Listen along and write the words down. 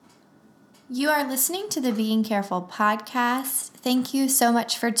You are listening to the Being Careful podcast. Thank you so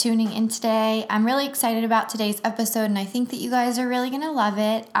much for tuning in today. I'm really excited about today's episode, and I think that you guys are really going to love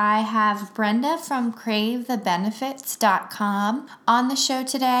it. I have Brenda from cravethebenefits.com on the show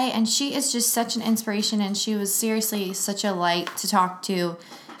today, and she is just such an inspiration, and she was seriously such a light to talk to,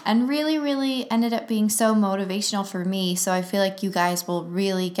 and really ended up being so motivational for me. So I feel like you guys will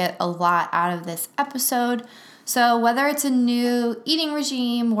really get a lot out of this episode. So whether it's a new eating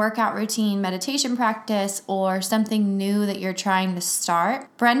regime, workout routine, meditation practice, or something new that you're trying to start,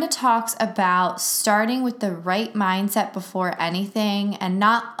 Brenda talks about starting with the right mindset before anything and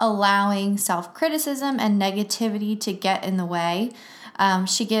not allowing self-criticism and negativity to get in the way.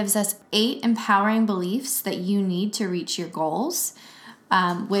 She gives us 8 empowering beliefs that you need to reach your goals,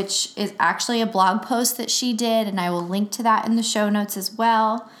 which is actually a blog post that she did, and I will link to that in the show notes as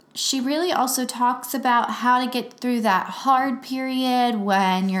well. She really also talks about how to get through that hard period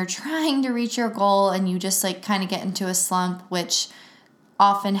when you're trying to reach your goal and you just kind of get into a slump, which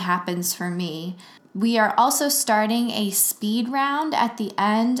often happens for me. We are also starting a speed round at the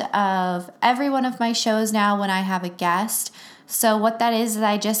end of every one of my shows now when I have a guest. So what that is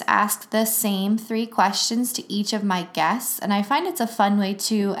I just ask the same 3 questions to each of my guests, and I find it's a fun way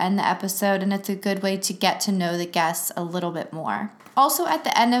to end the episode, and it's a good way to get to know the guests a little bit more. Also, at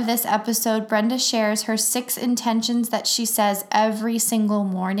the end of this episode, Brenda shares her 6 intentions that she says every single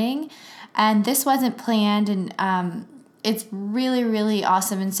morning, and this wasn't planned, and it's really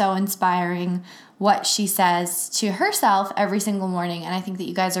awesome and so inspiring what she says to herself every single morning, and I think that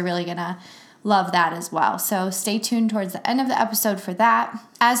you guys are really gonna love that as well. So stay tuned towards the end of the episode for that.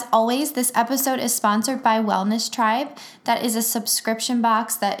 As always, this episode is sponsored by Wellness Tribe. That is a subscription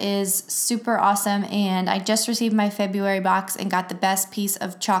box that is super awesome, and I just received my February box and got the best piece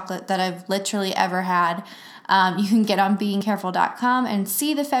of chocolate that I've literally ever had. You can get on beingcareful.com and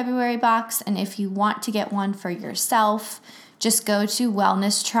see the February box, and if you want to get one for yourself, just go to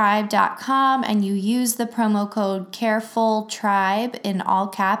wellnesstribe.com and you use the promo code CAREFULTRIBE in all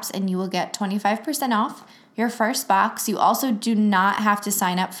caps, and you will get 25% off your first box. You also do not have to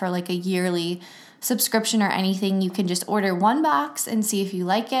sign up for a yearly subscription or anything. You can just order 1 box and see if you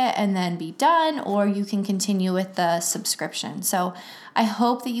like it and then be done, or you can continue with the subscription. So I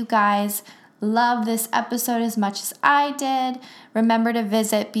hope that you guys love this episode as much as I did. Remember to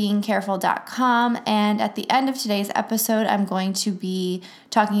visit beingcareful.com, and at the end of today's episode, I'm going to be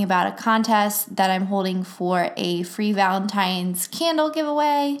talking about a contest that I'm holding for a free Valentine's candle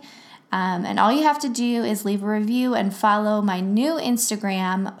giveaway. And all you have to do is leave a review and follow my new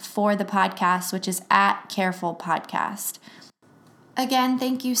Instagram for the podcast, which is @carefulpodcast. Again,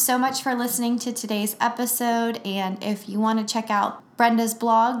 thank you so much for listening to today's episode, and if you want to check out Brenda's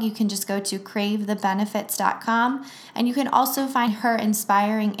blog, you can just go to cravethebenefits.com, and you can also find her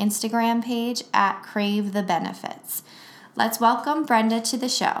inspiring Instagram page at cravethebenefits. Let's welcome Brenda to the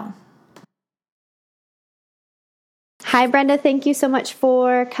show. Hi, Brenda. Thank you so much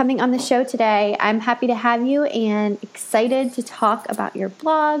for coming on the show today. I'm happy to have you and excited to talk about your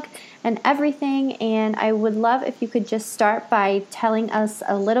blog and everything. And I would love if you could just start by telling us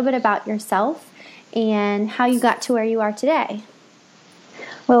a little bit about yourself and how you got to where you are today.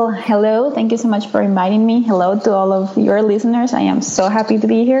 Well, hello. Thank you so much for inviting me. Hello to all of your listeners. I am so happy to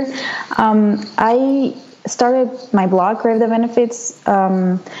be here. I started my blog, Crave the Benefits,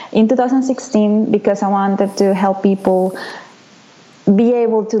 in 2016 because I wanted to help people be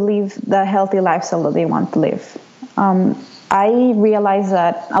able to live the healthy lifestyle that they want to live. I realized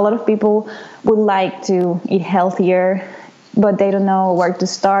that a lot of people would like to eat healthier, but they don't know where to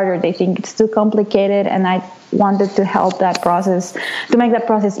start, or they think it's too complicated, and I wanted to help that process, to make that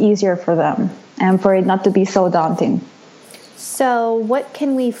process easier for them and for it not to be so daunting. So what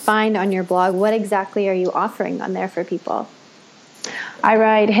can we find on your blog? What exactly are you offering on there for people? I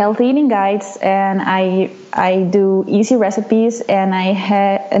write healthy eating guides, and I do easy recipes, and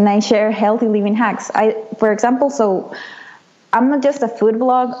I share healthy living hacks. For example, so I'm not just a food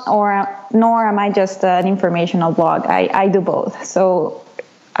blog, nor am I just an informational blog. I do both. So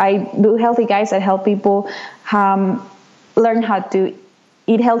I do healthy guides that help people learn how to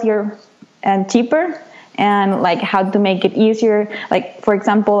eat healthier and cheaper, and how to make it easier. For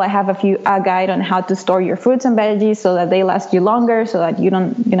example, I have a guide on how to store your fruits and veggies so that they last you longer, so that you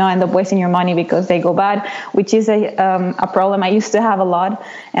don't end up wasting your money because they go bad, which is a problem I used to have a lot,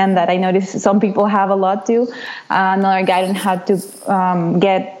 and that I noticed some people have a lot too. Another guide on how to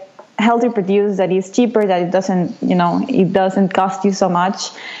get healthy produce that is cheaper, that it doesn't cost you so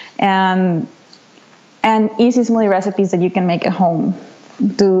much, and easy smoothie recipes that you can make at home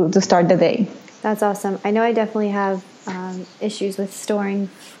to start the day. That's awesome. I know I definitely have issues with storing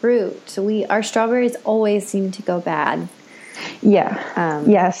fruit. So our strawberries always seem to go bad. Yeah.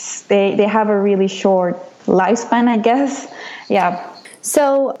 Yes. They have a really short lifespan, I guess. Yeah.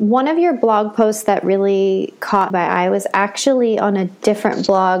 So one of your blog posts that really caught my eye was actually on a different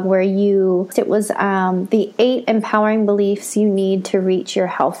blog where it was the 8 empowering beliefs you need to reach your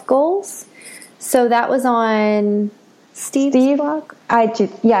health goals. So that was on Steve's blog?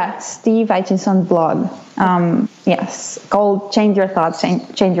 Steve Aitchison's blog. Yes, called Change Your Thoughts,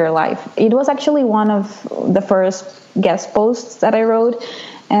 Change Your Life. It was actually one of the first guest posts that I wrote,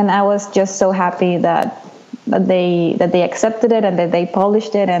 and I was just so happy that they accepted it and that they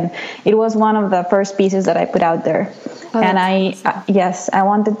published it, and it was one of the first pieces that I put out there. And I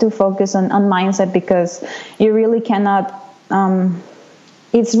wanted to focus on mindset, because you really cannot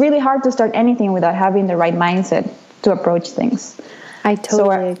it's really hard to start anything without having the right mindset to approach things. I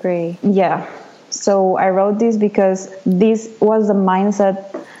totally agree. Yeah. So I wrote this because this was the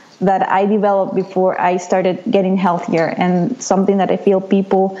mindset that I developed before I started getting healthier, and something that I feel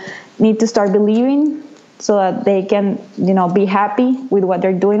people need to start believing so that they can, be happy with what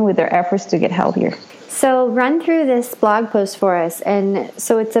they're doing with their efforts to get healthier. So run through this blog post for us. And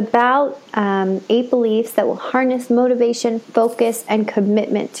so it's about 8 beliefs that will harness motivation, focus, and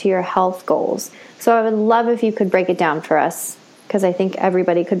commitment to your health goals. So I would love if you could break it down for us, because I think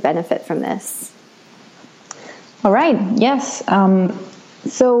everybody could benefit from this. All right. Yes.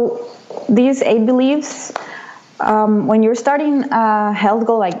 So these 8 beliefs, when you're starting a health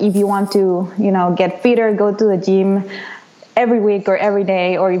goal, like if you want to, get fitter, go to the gym every week or every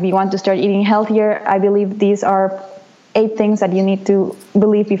day, or if you want to start eating healthier, I believe these are 8 things that you need to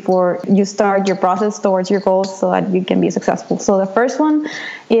believe before you start your process towards your goals so that you can be successful. So the first one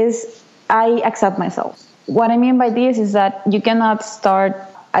is, I accept myself. What I mean by this is that you cannot start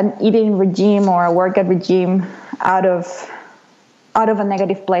an eating regime or a workout regime out of a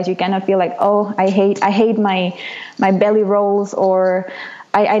negative place. You cannot feel like, oh, I hate my belly rolls, or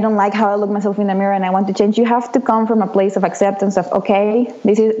I don't like how I look myself in the mirror and I want to change. You have to come from a place of acceptance of, okay,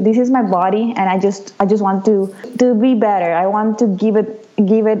 this is my body, and I just want to be better. I want to give it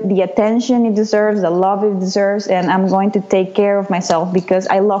the attention it deserves, the love it deserves, and I'm going to take care of myself because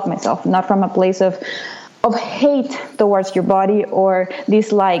I love myself, not from a place of hate towards your body or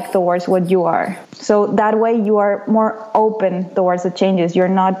dislike towards what you are. So that way you are more open towards the changes. You're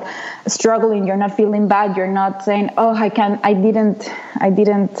not struggling, you're not feeling bad, you're not saying, oh, I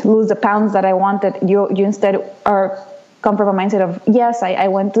didn't lose the pounds that I wanted. You instead come from a mindset of, yes, I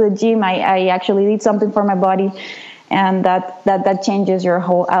went to the gym, I actually did something for my body, and that changes your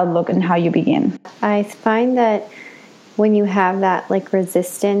whole outlook and how you begin. I find that when you have that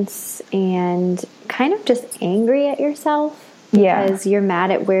resistance and kind of just angry at yourself because you're mad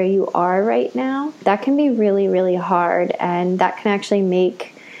at where you are right now, that can be really, really hard, and that can actually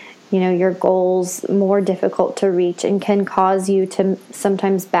make your goals more difficult to reach and can cause you to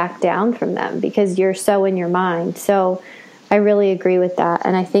sometimes back down from them because you're so in your mind. So I really agree with that,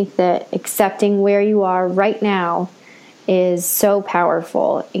 and I think that accepting where you are right now is so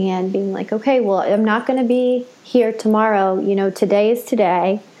powerful, and being like, okay, well, I'm not going to be here tomorrow. Today is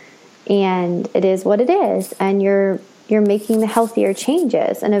today, and it is what it is, and you're making the healthier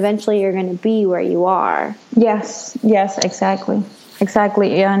changes, and eventually you're going to be where you are. Yes, exactly.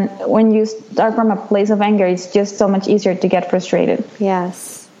 And when you start from a place of anger, it's just so much easier to get frustrated.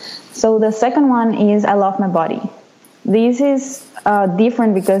 Yes. So the second one is, I love my body. This is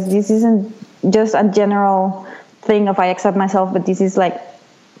different because this isn't just a general thing of I accept myself, but this is like,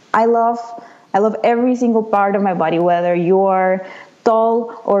 I love every single part of my body, whether you are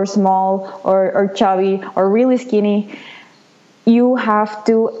tall or small or chubby or really skinny. You have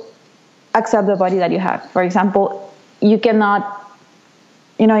to accept the body that you have. For example, you cannot,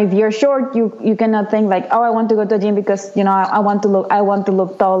 if you're short, you cannot think like, oh, I want to go to the gym because I want to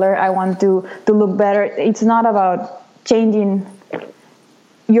look taller, I want to look better. It's not about changing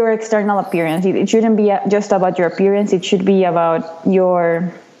your external appearance. It shouldn't be just about your appearance. It should be about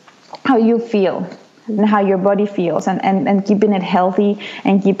how you feel and how your body feels, and keeping it healthy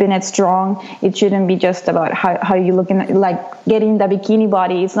and keeping it strong. It shouldn't be just about how you look like getting the bikini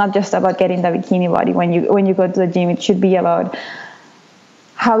body. It's not just about getting the bikini body when you go to the gym. It should be about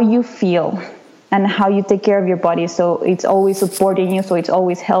how you feel and how you take care of your body, so it's always supporting you, so it's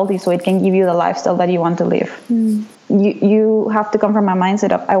always healthy, so it can give you the lifestyle that you want to live. You have to come from a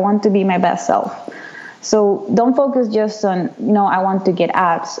mindset of, I want to be my best self. So don't focus just on, I want to get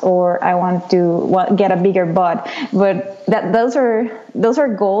abs or I want to get a bigger butt. But those are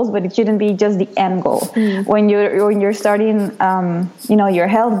goals, but it shouldn't be just the end goal. When you're starting, your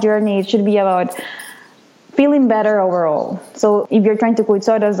health journey, it should be about feeling better overall. So if you're trying to quit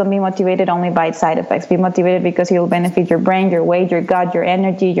sodas, don't be motivated only by its side effects. Be motivated because it will benefit your brain, your weight, your gut, your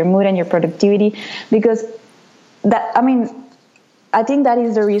energy, your mood, and your productivity. Because I think that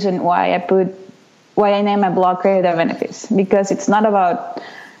is the reason why I name my blog Creative Benefits, because it's not about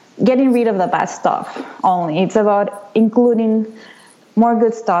getting rid of the bad stuff only. It's about including more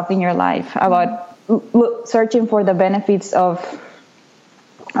good stuff in your life, about searching for the benefits of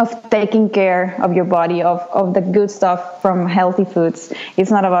taking care of your body, of the good stuff from healthy foods.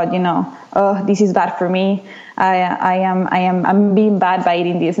 It's not about, oh, this is bad for me. I'm being bad by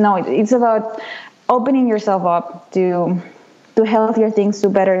eating this. No, it's about opening yourself up to healthier things, to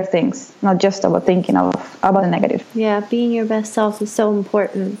better things, not just about thinking about the negative. Yeah, being your best self is so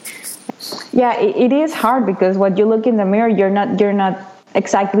important. Yeah, it is hard because when you look in the mirror, you're not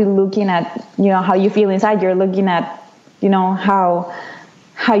exactly looking at how you feel inside. You're looking at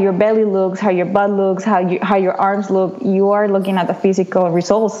how your belly looks, how your butt looks, how your arms look. You are looking at the physical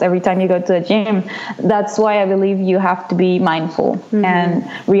results every time you go to the gym. That's why I believe you have to be mindful and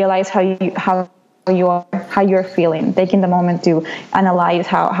realize how you're feeling, taking the moment to analyze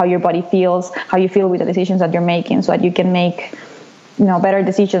how your body feels, how you feel with the decisions that you're making, so that you can make better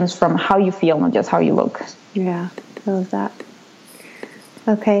decisions from how you feel, not just how you look. Yeah, I love that.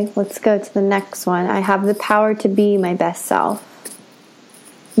 Okay, let's go to the next one. I have the power to be my best self.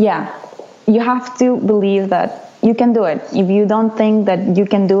 Yeah, you have to believe that you can do it. If you don't think that you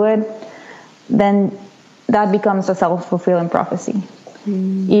can do it, then that becomes a self-fulfilling prophecy.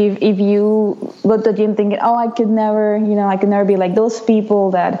 If you go to the gym thinking, oh, I could never be like those people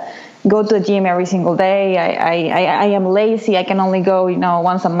that go to the gym every single day. I am lazy. I can only go,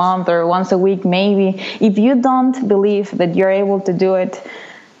 once a month or once a week, maybe. If you don't believe that you're able to do it,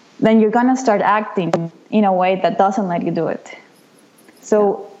 then you're going to start acting in a way that doesn't let you do it.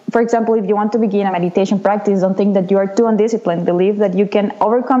 So, for example, if you want to begin a meditation practice, don't think that you are too undisciplined. Believe that you can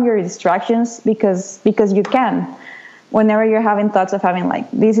overcome your distractions because you can. Whenever you're having thoughts of having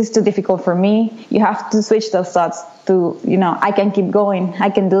this is too difficult for me, you have to switch those thoughts to, I can keep going. I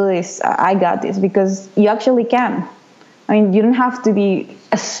can do this. I got this, because you actually can. I mean, you don't have to be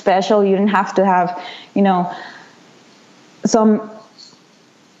special. You don't have to have, some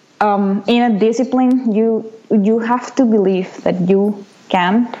inner discipline. You have to believe that you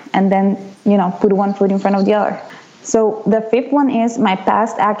can, and then, put one foot in front of the other. So the fifth one is my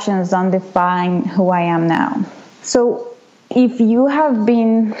past actions don't define who I am now. So if you have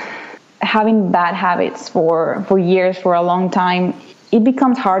been having bad habits for years, for a long time, it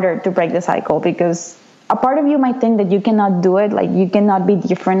becomes harder to break the cycle, because a part of you might think that you cannot do it, you cannot be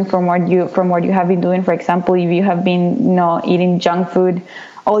different from what you have been doing. For example, if you have been eating junk food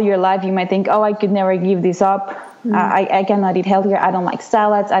all your life, you might think, oh, I could never give this up. I cannot eat healthier. I don't like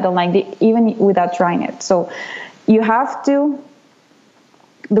salads. I don't like even without trying it. So you have to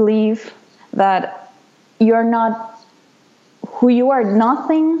believe that you're not who you are.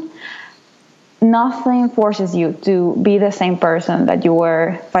 Nothing forces you to be the same person that you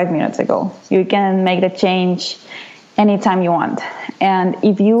were 5 minutes ago. You can make the change anytime you want. And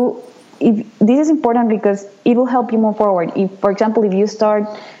if this is important, because it will help you move forward. If, for example, if you start,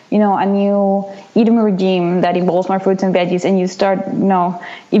 a new eating regime that involves more fruits and veggies, and you start,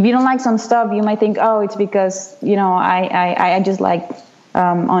 if you don't like some stuff, you might think, oh, it's because, I just like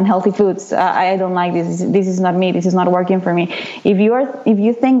unhealthy foods. I don't like this. This is not me. This is not working for me. If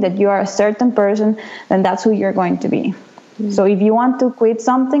you think that you are a certain person, then that's who you're going to be. So if you want to quit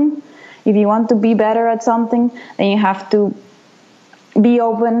something, if you want to be better at something, then you have to be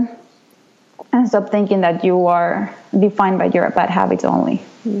open and stop thinking that you are defined by your bad habits only.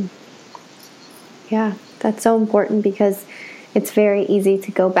 Yeah, that's so important, because it's very easy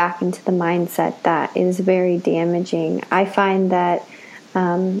to go back into the mindset that is very damaging. I find that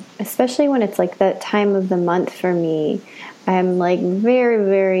especially when it's that time of the month for me, I'm very,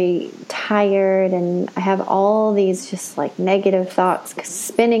 very tired, and I have all these just negative thoughts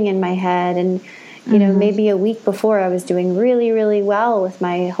spinning in my head. And maybe a week before I was doing really, really well with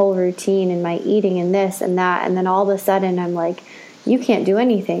my whole routine and my eating and this and that, and then all of a sudden I'm you can't do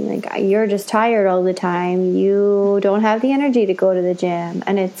anything. You're just tired all the time. You don't have the energy to go to the gym.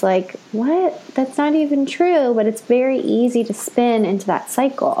 And it's what? That's not even true. But it's very easy to spin into that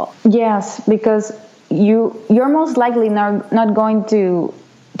cycle. Yes, because you're most likely not going to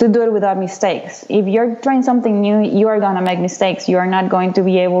do it without mistakes. If you're trying something new, you are going to make mistakes. You are not going to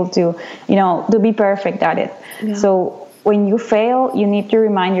be able to, to be perfect at it. Yeah. So when you fail, you need to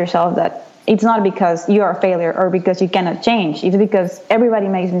remind yourself that it's not because you are a failure or because you cannot change. It's because everybody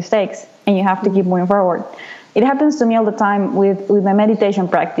makes mistakes, and you have to keep moving forward. It happens to me all the time with my meditation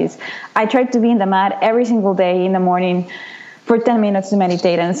practice. I try to be in the mat every single day in the morning for 10 minutes to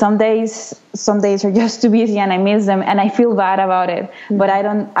meditate, and some days are just too busy and I miss them and I feel bad about it. But I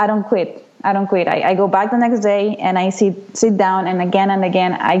don't quit. I go back the next day and I sit down, and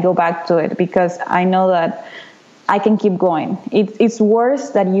again I go back to it, because I know that I can keep going. It's worse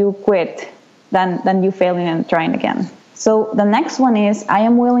that you quit than you failing and trying again. So the next one is, I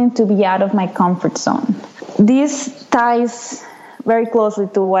am willing to be out of my comfort zone. This ties very closely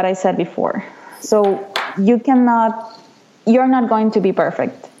to what I said before. So you're not going to be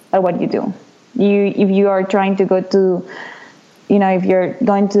perfect at what you do. If you are trying to go to, if you're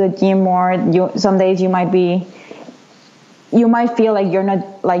going to the gym more, some days you might feel like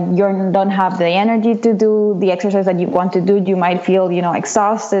you don't have the energy to do the exercise that you want to do. You might feel,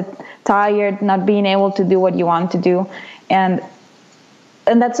 exhausted, tired, not being able to do what you want to do. And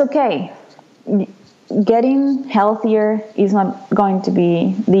that's okay. Getting healthier is not going to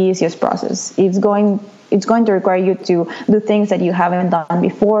be the easiest process. It's going to require you to do things that you haven't done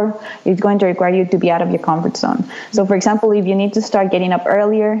before. It's going to require you to be out of your comfort zone. So, for example, if you need to start getting up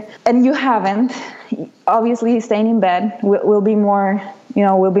earlier and you haven't, obviously staying in bed will be more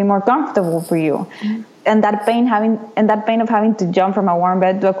comfortable for you. Mm-hmm. And that pain of having to jump from a warm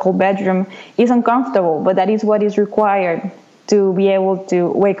bed to a cold bedroom is uncomfortable, but that is what is required to be able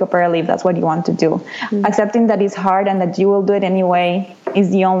to wake up early if that's what you want to do. Mm-hmm. Accepting that it's hard and that you will do it anyway is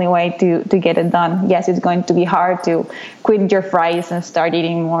the only way to get it done. Yes, it's going to be hard to quit your fries and start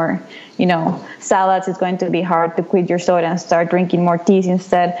eating more, salads. It's going to be hard to quit your soda and start drinking more teas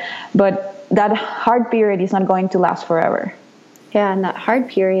instead. But that hard period is not going to last forever. Yeah, and that hard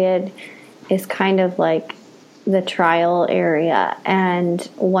period is kind of like the trial area. And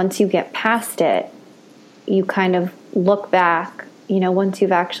once you get past it, you kind of look back, once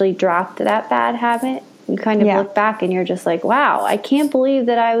you've actually dropped that bad habit, you kind of look back and you're just like, wow, I can't believe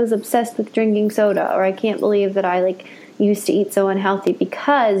that I was obsessed with drinking soda, or I can't believe that I used to eat so unhealthy,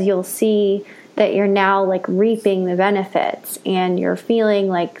 because you'll see that you're now reaping the benefits and you're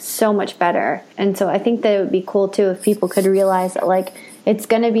feeling so much better. And so I think that it would be cool too if people could realize that it's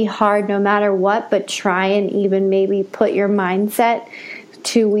going to be hard no matter what, but try and even maybe put your mindset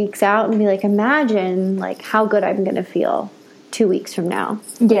 2 weeks out and be imagine how good I'm going to feel 2 weeks from now.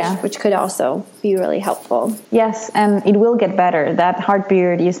 Yeah. Which could also be really helpful. Yes, and it will get better. That hard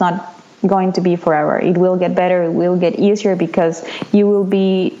period is not going to be forever. It will get better. It will get easier, because you will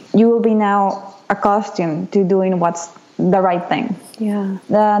be now accustomed to doing what's the right thing. Yeah.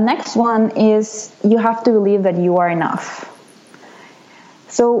 The next one is, you have to believe that you are enough.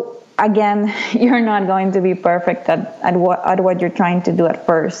 So again, you're not going to be perfect at what you're trying to do at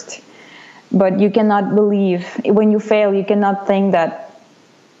first. But you cannot believe, when you fail, you cannot think that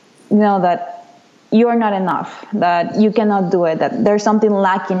you are not enough, that you cannot do it, that there's something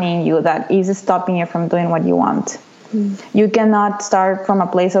lacking in you that is stopping you from doing what you want. You cannot start from a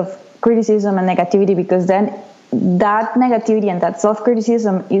place of criticism and negativity, because then that negativity and that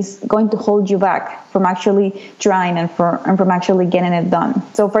self-criticism is going to hold you back from actually trying and from actually getting it done.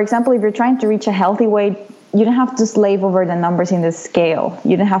 So, for example, if you're trying to reach a healthy weight, you don't have to slave over the numbers in the scale.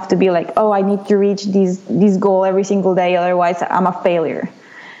 You don't have to be like, oh, I need to reach this goal every single day, otherwise I'm a failure.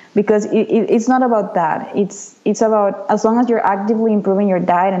 Because it's not about that. It's about, as long as you're actively improving your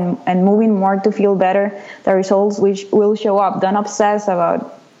diet and moving more to feel better, the results which will show up. Don't obsess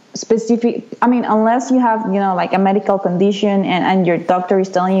about specific, unless you have, a medical condition and your doctor is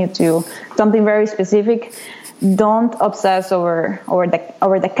telling you to something very specific, don't obsess over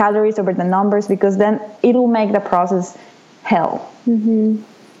the calories, over the numbers, because then it will make the process hell. Mm-hmm.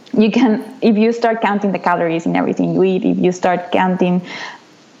 If you start counting the calories in everything you eat, if you start counting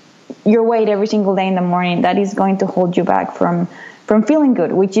your weight every single day in the morning, that is going to hold you back from feeling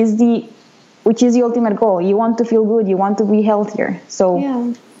good, which is the ultimate goal. You want to feel good, you want to be healthier.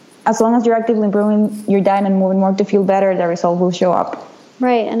 So as long as you're actively improving your diet and moving more to feel better, the result will show up.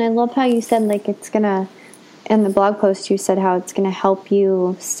 Right. And I love how you said it's gonna, in the blog post you said how it's gonna help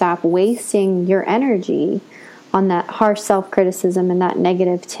you stop wasting your energy on that harsh self-criticism and that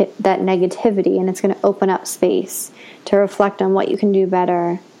negativity, and it's gonna open up space to reflect on what you can do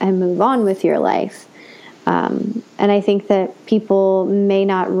better and move on with your life. And I think that people may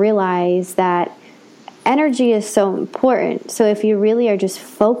not realize that energy is so important. So if you really are just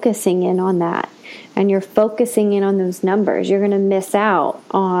focusing in on that, and you're focusing in on those numbers, you're going to miss out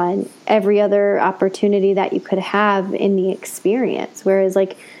on every other opportunity that you could have in the experience. Whereas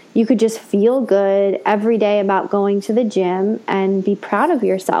you could just feel good every day about going to the gym and be proud of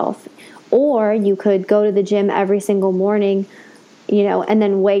yourself. Or you could go to the gym every single morning and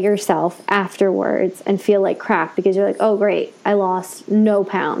then weigh yourself afterwards and feel like crap because you're like, oh, great, I lost no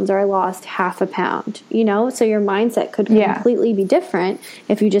pounds or I lost half a pound, so your mindset could completely be different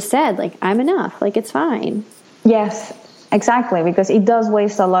if you just said, like, I'm enough, like, it's fine. Yes, exactly, because it does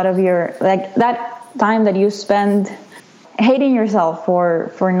waste a lot of your, like, that time that you spend hating yourself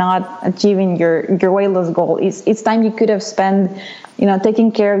for not achieving your weight loss goal. It's time you could have spent,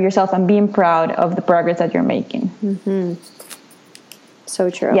 taking care of yourself and being proud of the progress that you're making. Mm-hmm. So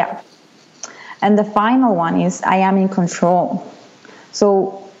true. Yeah. And the final one is I am in control.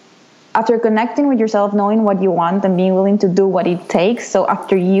 So after connecting with yourself, knowing what you want and being willing to do what it takes. So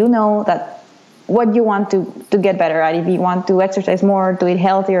after you know that what you want to get better at, if you want to exercise more, to eat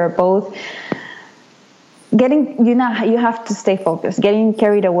healthier, or both, you have to stay focused. Getting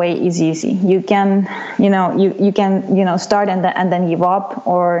carried away is easy. You can, you can start and then give up,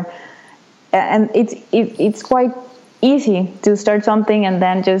 and it's quite easy to start something and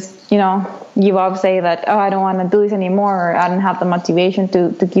then just, give up, say that, oh, I don't want to do this anymore, or I don't have the motivation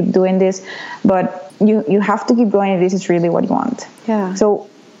to keep doing this. But you have to keep going if this is really what you want. Yeah. So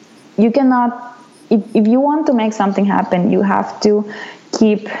you cannot, if you want to make something happen, you have to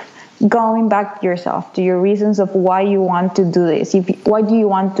keep going back to yourself, to your reasons of why you want to do this. Why do you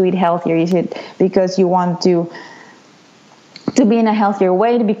want to eat healthier? Is it because you want to be in a healthier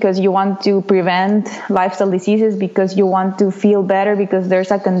weight, because you want to prevent lifestyle diseases, because you want to feel better, because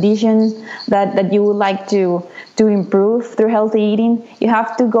there's a condition that you would like to improve through healthy eating? You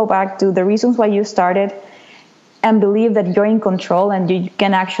have to go back to the reasons why you started and believe that you're in control and you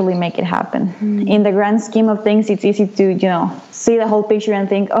can actually make it happen. Mm-hmm. In the grand scheme of things, it's easy to, see the whole picture and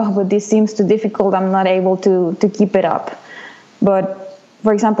think, oh, but this seems too difficult. I'm not able to keep it up. But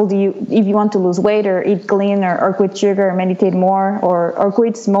for example, if you want to lose weight or eat clean or quit sugar or meditate more or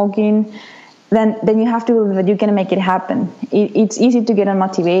quit smoking, then you have to believe that you can make it happen. It's easy to get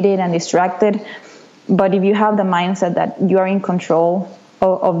unmotivated and distracted, but if you have the mindset that you are in control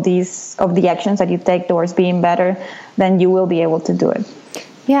of the actions that you take towards being better, then you will be able to do it.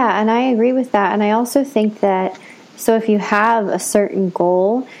 Yeah, and I agree with that. And I also think that, so if you have a certain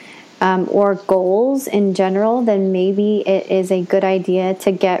goal, or goals in general, then maybe it is a good idea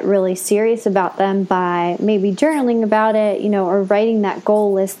to get really serious about them by maybe journaling about it, or writing that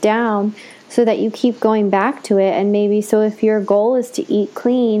goal list down so that you keep going back to it. And maybe, so if your goal is to eat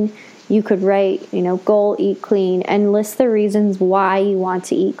clean, you could write, goal, eat clean, and list the reasons why you want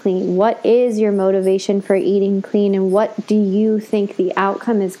to eat clean. What is your motivation for eating clean, and what do you think the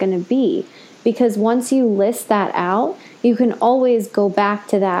outcome is going to be? Because once you list that out, you can always go back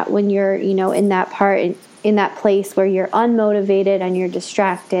to that when you're, in that place where you're unmotivated and you're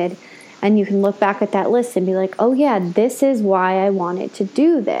distracted, and you can look back at that list and be like, oh yeah, this is why I wanted to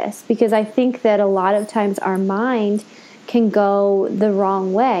do this. Because I think that a lot of times our mind can go the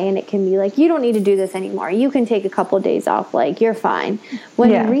wrong way, and it can be like, you don't need to do this anymore. You can take a couple of days off, like, you're fine.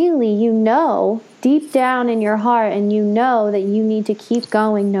 When really, deep down in your heart, and that you need to keep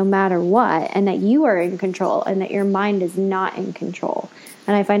going no matter what, and that you are in control, and that your mind is not in control.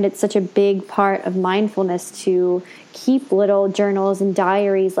 And I find it such a big part of mindfulness to keep little journals and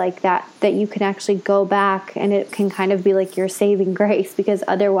diaries like that you can actually go back, and it can kind of be like your saving grace, because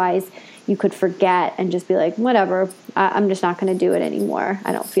otherwise you could forget and just be like, whatever, I'm just not going to do it anymore.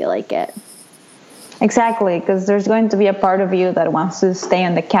 I don't feel like it. Exactly, because there's going to be a part of you that wants to stay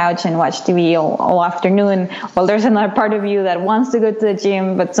on the couch and watch TV all afternoon, while there's another part of you that wants to go to the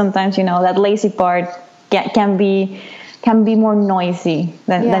gym, but sometimes, that lazy part can be more noisy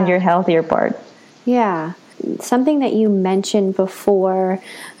than your healthier part. Yeah. Something that you mentioned before,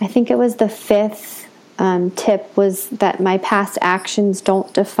 I think it was the fifth tip, was that my past actions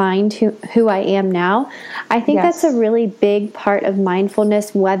don't define who I am now. I think that's a really big part of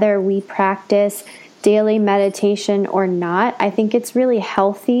mindfulness, whether we practice daily meditation or not. I think it's really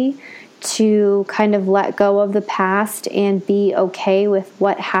healthy to kind of let go of the past and be okay with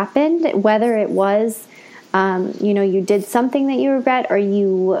what happened, whether it was you did something that you regret, or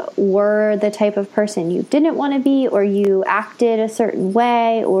you were the type of person you didn't want to be, or you acted a certain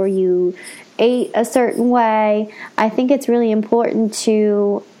way, or you ate a certain way. I think it's really important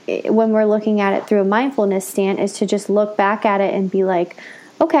to, when we're looking at it through a mindfulness stand, is to just look back at it and be like,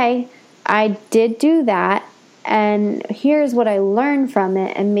 okay, I did do that, and here's what I learned from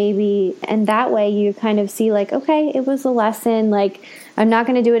it. And that way you kind of see like, okay, it was a lesson, like, I'm not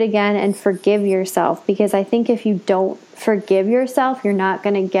going to do it again, and forgive yourself. Because I think if you don't forgive yourself, you're not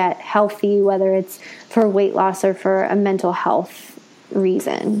going to get healthy, whether it's for weight loss or for a mental health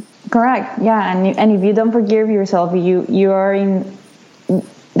reason. Correct. Yeah. And if you don't forgive yourself, you are in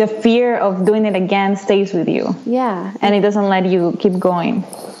the fear of doing it again stays with you. Yeah. And it doesn't let you keep going.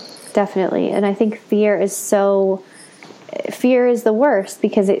 Definitely. And I think fear is the worst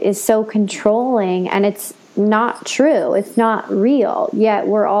because it is so controlling, and it's not true. It's not real. Yet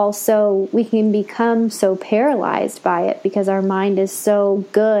we can become so paralyzed by it because our mind is so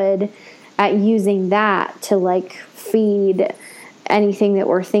good at using that to like feed anything that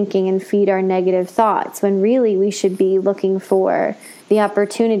we're thinking and feed our negative thoughts, when really we should be looking for the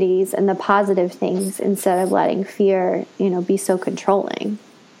opportunities and the positive things instead of letting fear, be so controlling.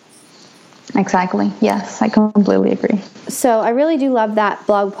 Exactly. Yes, I completely agree. So I really do love that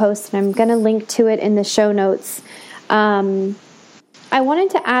blog post, and I'm going to link to it in the show notes. I wanted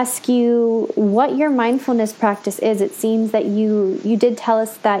to ask you what your mindfulness practice is. It seems that you did tell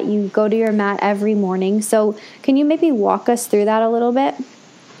us that you go to your mat every morning. So can you maybe walk us through that a little bit?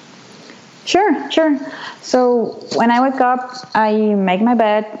 Sure. So when I wake up, I make my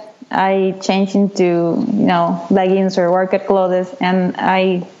bed, I change into, leggings or workout clothes, and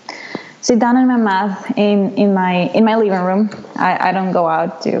I sit down on my mat in my living room. I don't go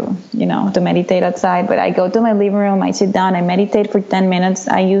out to meditate outside, but I go to my living room, I sit down, I meditate for 10 minutes.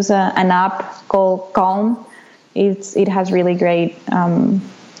 I use an app called Calm. It has really great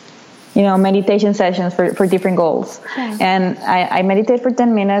meditation sessions for different goals. Yeah. And I meditate for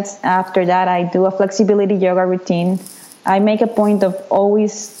 10 minutes. After that, I do a flexibility yoga routine. I make a point of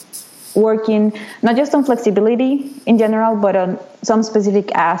always working not just on flexibility in general, but on some specific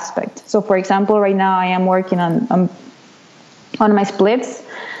aspect. So for example, right now I am working on my splits.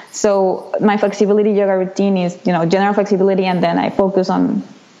 So my flexibility yoga routine is, general flexibility, and then I focus on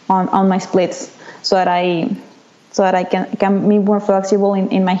my splits so that I can be more flexible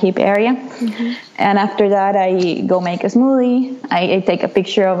in my hip area. Mm-hmm. And after that, I go make a smoothie. I take a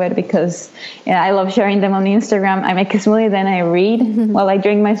picture of it because I love sharing them on Instagram. I make a smoothie, then I read while I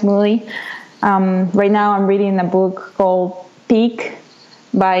drink my smoothie. Right now, I'm reading a book called Peak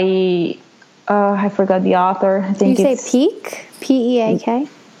by, I forgot the author. I think you say Peak? P-E-A-K?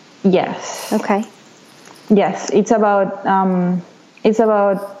 Yes. Okay. Yes, it's about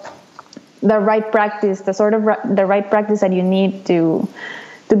the right practice, the right practice that you need to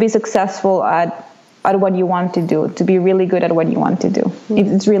be successful at what you want to do, to be really good at what you want to do.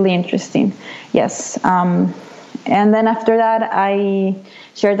 Mm-hmm. It's really interesting. Yes. And then after that, I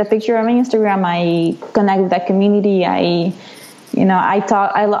share the picture on my Instagram. I connect with that community. I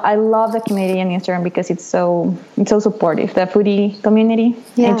love the community on Instagram because it's so supportive. The foodie community,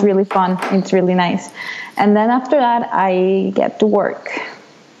 It's really fun. It's really nice. And then after that, I get to work.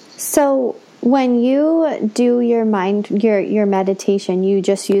 So when you do your meditation, you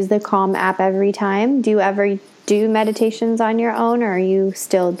just use the Calm app every time? Do you ever do meditations on your own, or are you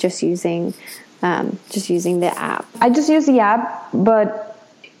still just using the app? I just use the app, but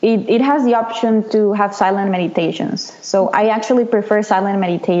it has the option to have silent meditations. So I actually prefer silent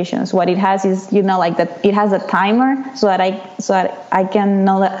meditations. What it has is, like that, it has a timer so that I can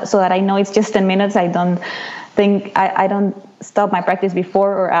know that, so that I know it's just 10 minutes. I don't stop my practice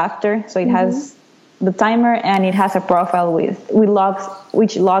before or after. So it has the timer, and it has a profile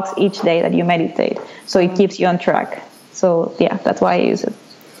which logs each day that you meditate. So it keeps you on track. So that's why I use it.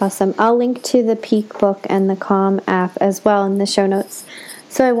 Awesome. I'll link to the Peak book and the Calm app as well in the show notes.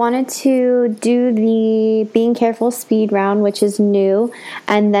 So I wanted to do the Being Careful speed round, which is new.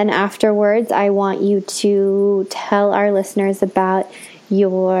 And then afterwards, I want you to tell our listeners about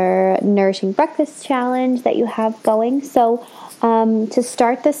your Nourishing Breakfast Challenge that you have going. So to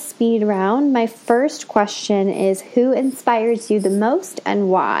start the speed round, my first question is, who inspires you the most and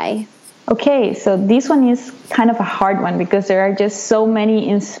why? Okay, so this one is kind of a hard one because there are just so many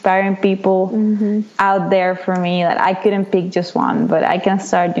inspiring people out there for me that I couldn't pick just one. But I can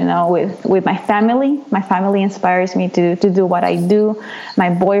start, with my family. My family inspires me to do what I do. My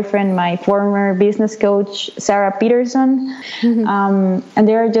boyfriend, my former business coach, Sarah Peterson. And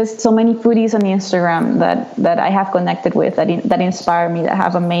there are just so many foodies on Instagram that I have connected with that inspire me, that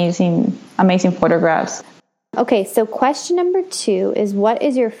have amazing photographs. Okay, so question number 2 is, what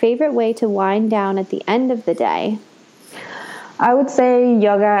is your favorite way to wind down at the end of the day? I would say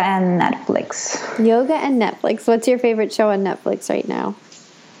yoga and Netflix. Yoga and Netflix. What's your favorite show on Netflix right now?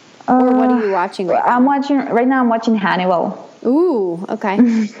 Or what are you watching right now? I'm watching Hannibal. Ooh, okay.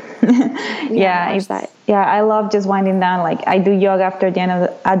 I love just winding down. Like, I do yoga at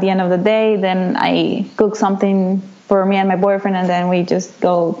the end of the day, then I cook something for me and my boyfriend, and then we just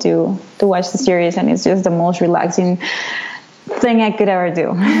go to watch the series, and it's just the most relaxing thing I could ever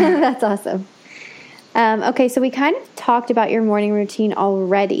do. That's awesome. Okay, so we kind of talked about your morning routine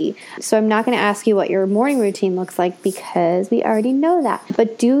already. So I'm not going to ask you what your morning routine looks like because we already know that.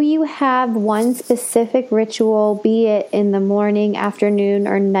 But do you have one specific ritual, be it in the morning, afternoon,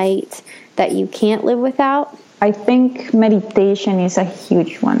 or night, that you can't live without? I think meditation is a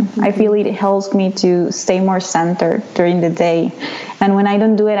huge one. I feel it helps me to stay more centered during the day. And when I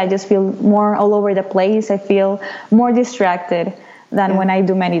don't do it, I just feel more all over the place. I feel more distracted than when I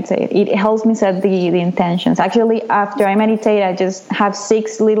do meditate. It helps me set the intentions. Actually, after I meditate, I just have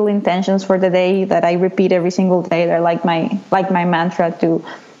 6 little intentions for the day that I repeat every single day. They're like my mantra to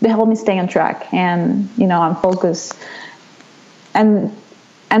help me stay on track and, I'm focused and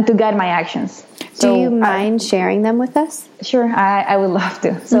to guide my actions. Do you mind sharing them with us? Sure, I would love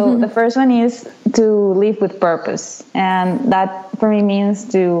to. So the first one is to live with purpose. And that for me means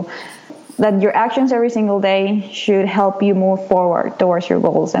that your actions every single day should help you move forward towards your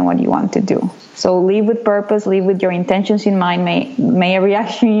goals and what you want to do. So live with purpose, live with your intentions in mind. May every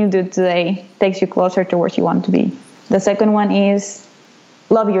action you do today takes you closer towards you want to be. The second one is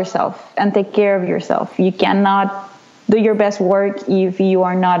love yourself and take care of yourself. You cannot do your best work if you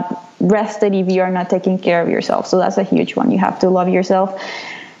are not rested, if you are not taking care of yourself. So that's a huge one. You have to love yourself.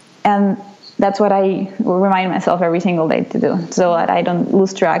 And that's what I remind myself every single day to do, so that I don't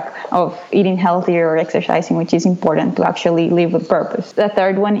lose track of eating healthier or exercising, which is important to actually live with purpose. The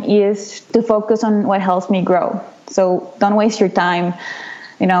third one is to focus on what helps me grow. So don't waste your time,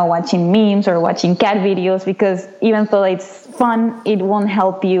 watching memes or watching cat videos, because even though it's fun, it won't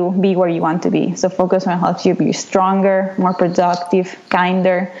help you be where you want to be. So focus on what helps you be stronger, more productive,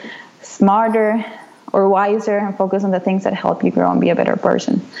 kinder, smarter, or wiser, and focus on the things that help you grow and be a better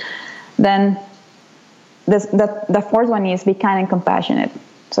person. Then the fourth one is be kind and compassionate.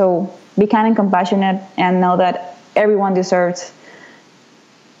 So be kind and compassionate and know that everyone deserves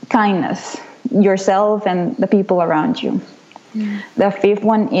kindness, yourself and the people around you. The fifth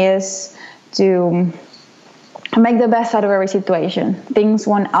one is to make the best out of every situation. Things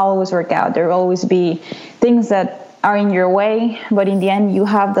won't always work out. There will always be things that are in your way, but in the end you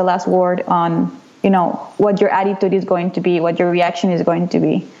have the last word on, what your attitude is going to be, what your reaction is going to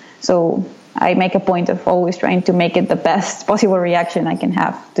be. So I make a point of always trying to make it the best possible reaction I can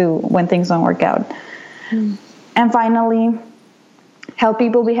have to when things don't work out. And finally, help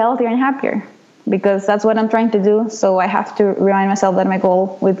people be healthier and happier, because that's what I'm trying to do. So I have to remind myself that my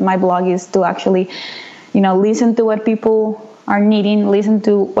goal with my blog is to actually, listen to what people are needing, listen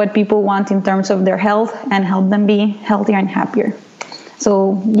to what people want in terms of their health, and help them be healthier and happier.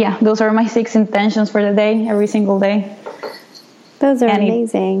 So yeah, those are my 6 intentions for the day, every single day. Those are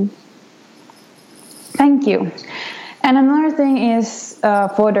amazing. Thank you. And another thing is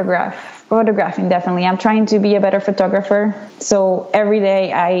photographing, definitely. I'm trying to be a better photographer. So every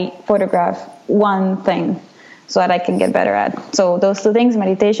day I photograph one thing so that I can get better at. So those 2 things,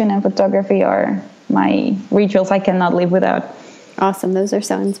 meditation and photography, are my rituals I cannot live without. Awesome. Those are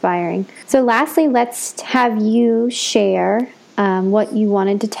so inspiring. So lastly, let's have you share what you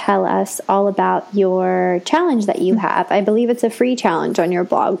wanted to tell us all about your challenge that you have. I believe it's a free challenge on your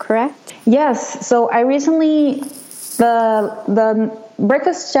blog, correct? Yes. So I recently, the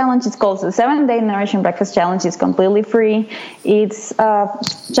breakfast challenge is called the 7-Day Nourishing Breakfast Challenge. Is completely free. It's a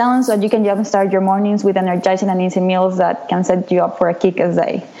challenge that you can jumpstart your mornings with energizing and easy meals that can set you up for a kick-ass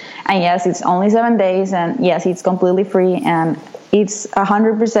day. And yes, it's only 7 days, and yes, it's completely free, and it's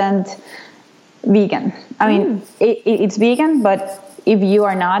 100% vegan. I mean, it's vegan, but if you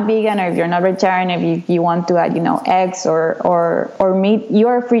are not vegan, or if you're not vegetarian, if you want to add, eggs or meat, you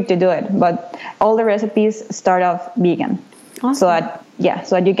are free to do it. But all the recipes start off vegan. Awesome. So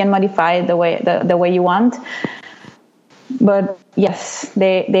that you can modify the way you want. But yes,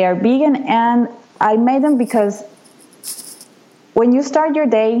 they are vegan, and I made them because when you start your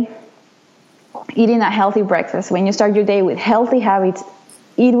day eating a healthy breakfast, when you start your day with healthy habits,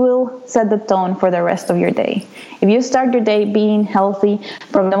 it will set the tone for the rest of your day. If you start your day being healthy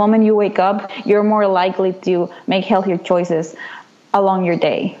from the moment you wake up, you're more likely to make healthier choices along your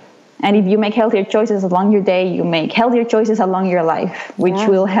day. And if you make healthier choices along your day, you make healthier choices along your life, which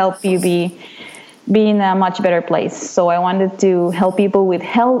will help you be in a much better place. So I wanted to help people with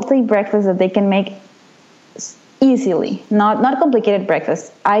healthy breakfasts that they can make easily, not complicated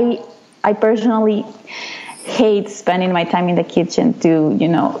breakfast. I personally hate spending my time in the kitchen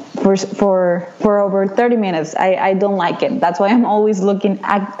for over 30 minutes. I don't like it. That's why I'm always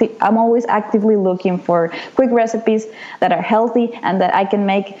actively looking for quick recipes that are healthy and that I can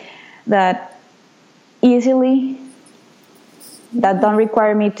make that easily that don't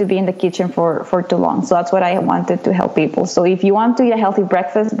require me to be in the kitchen for too long. So that's what I wanted to help people. So if you want to eat a healthy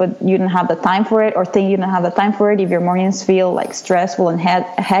breakfast, but you don't have the time for it, or think you don't have the time for it, if your mornings feel like stressful and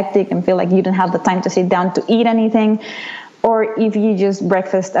hectic and feel like you don't have the time to sit down to eat anything, or if you just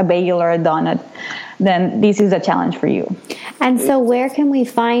breakfast a bagel or a donut, then this is a challenge for you. And so where can we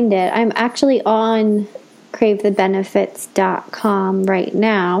find it? I'm actually on cravethebenefits.com right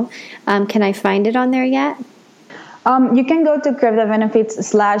now. Can I find it on there yet? You can go to Crave the Benefits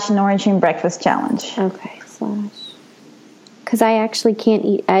 /Nourishing Breakfast Challenge. Okay, because I actually can't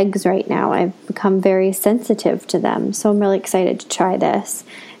eat eggs right now. I've become very sensitive to them, so I'm really excited to try this.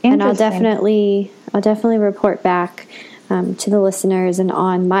 And I'll definitely report back to the listeners and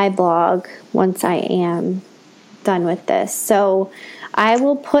on my blog once I am done with this. So I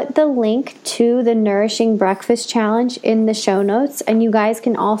will put the link to the Nourishing Breakfast Challenge in the show notes, and you guys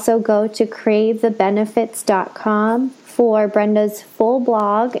can also go to cravethebenefits.com for Brenda's full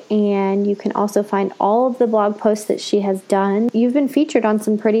blog, and you can also find all of the blog posts that she has done. You've been featured on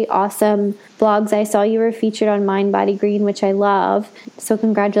some pretty awesome blogs. I saw you were featured on Mind Body Green, which I love. So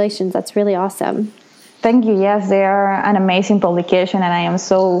congratulations, that's really awesome. Thank you. Yes, they are an amazing publication, and I am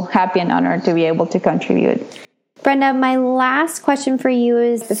so happy and honored to be able to contribute. Brenda, my last question for you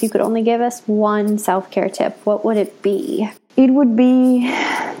is, if you could only give us one self-care tip, what would it be? It would be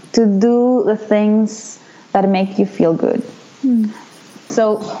to do the things that make you feel good.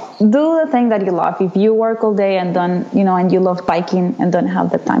 So do the thing that you love. If you work all day and and you love biking and don't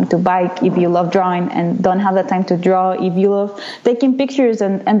have the time to bike, if you love drawing and don't have the time to draw, if you love taking pictures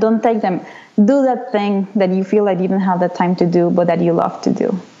and don't take them, do that thing that you feel like you don't have the time to do, but that you love to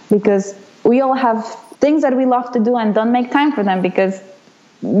do. Because we all have things that we love to do and don't make time for them because,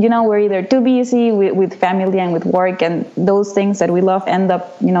 we're either too busy with family and with work, and those things that we love end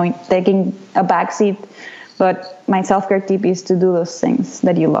up, taking a backseat. But my self-care tip is to do those things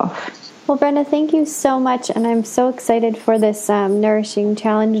that you love. Well, Brenda, thank you so much, and I'm so excited for this Nourishing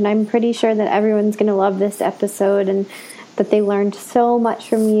Challenge, and I'm pretty sure that everyone's going to love this episode and that they learned so much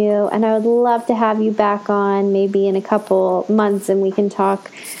from you. And I would love to have you back on maybe in a couple months, and we can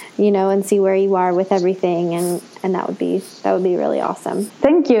talk, and see where you are with everything, and that would be really awesome.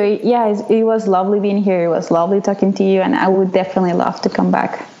 Thank you. Yeah, it was lovely being here. It was lovely talking to you, and I would definitely love to come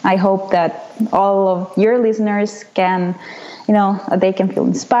back. I hope that all of your listeners can, they can feel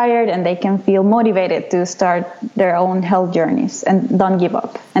inspired and they can feel motivated to start their own health journeys and don't give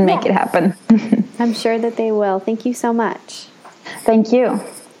up and make it happen. I'm sure that they will. Thank you so much. Thank you.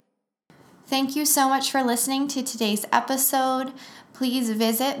 Thank you so much for listening to today's episode. Please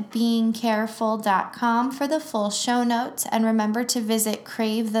visit beingcareful.com for the full show notes, and remember to visit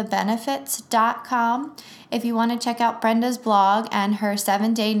cravethebenefits.com if you want to check out Brenda's blog and her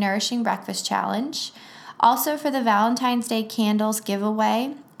 7-day Nourishing Breakfast Challenge. Also, for the Valentine's Day candles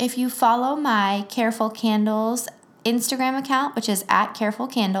giveaway, if you follow my Careful Candles Instagram account, which is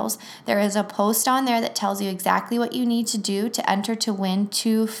 @carefulcandles, there is a post on there that tells you exactly what you need to do to enter to win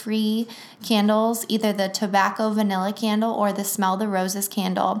 2 free candles, either the tobacco vanilla candle or the smell the roses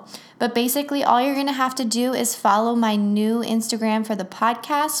candle. But basically all you're going to have to do is follow my new Instagram for the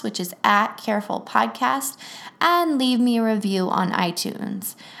podcast, which is @carefulpodcast, and leave me a review on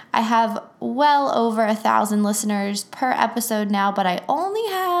iTunes. I have well over 1,000 listeners per episode now, but I only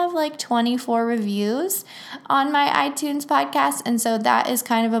have like 24 reviews on my iTunes podcast, and so that is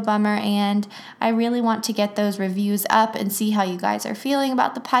kind of a bummer, and I really want to get those reviews up and see how you guys are feeling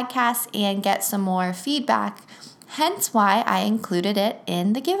about the podcast and get some more feedback. Hence why I included it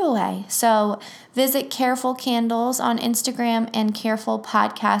in the giveaway. So visit Careful Candles on Instagram and Careful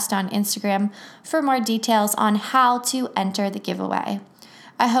Podcast on Instagram for more details on how to enter the giveaway.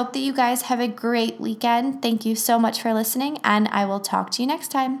 I hope that you guys have a great weekend. Thank you so much for listening, and I will talk to you next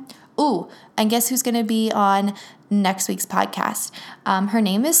time. Ooh, and guess who's going to be on next week's podcast? Her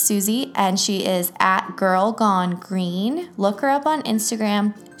name is Susie, and she is @GirlGoneGreen. Look her up on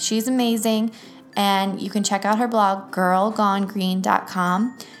Instagram. She's amazing, and you can check out her blog,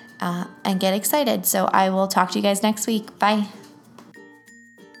 girlgonegreen.com, and get excited. So I will talk to you guys next week. Bye.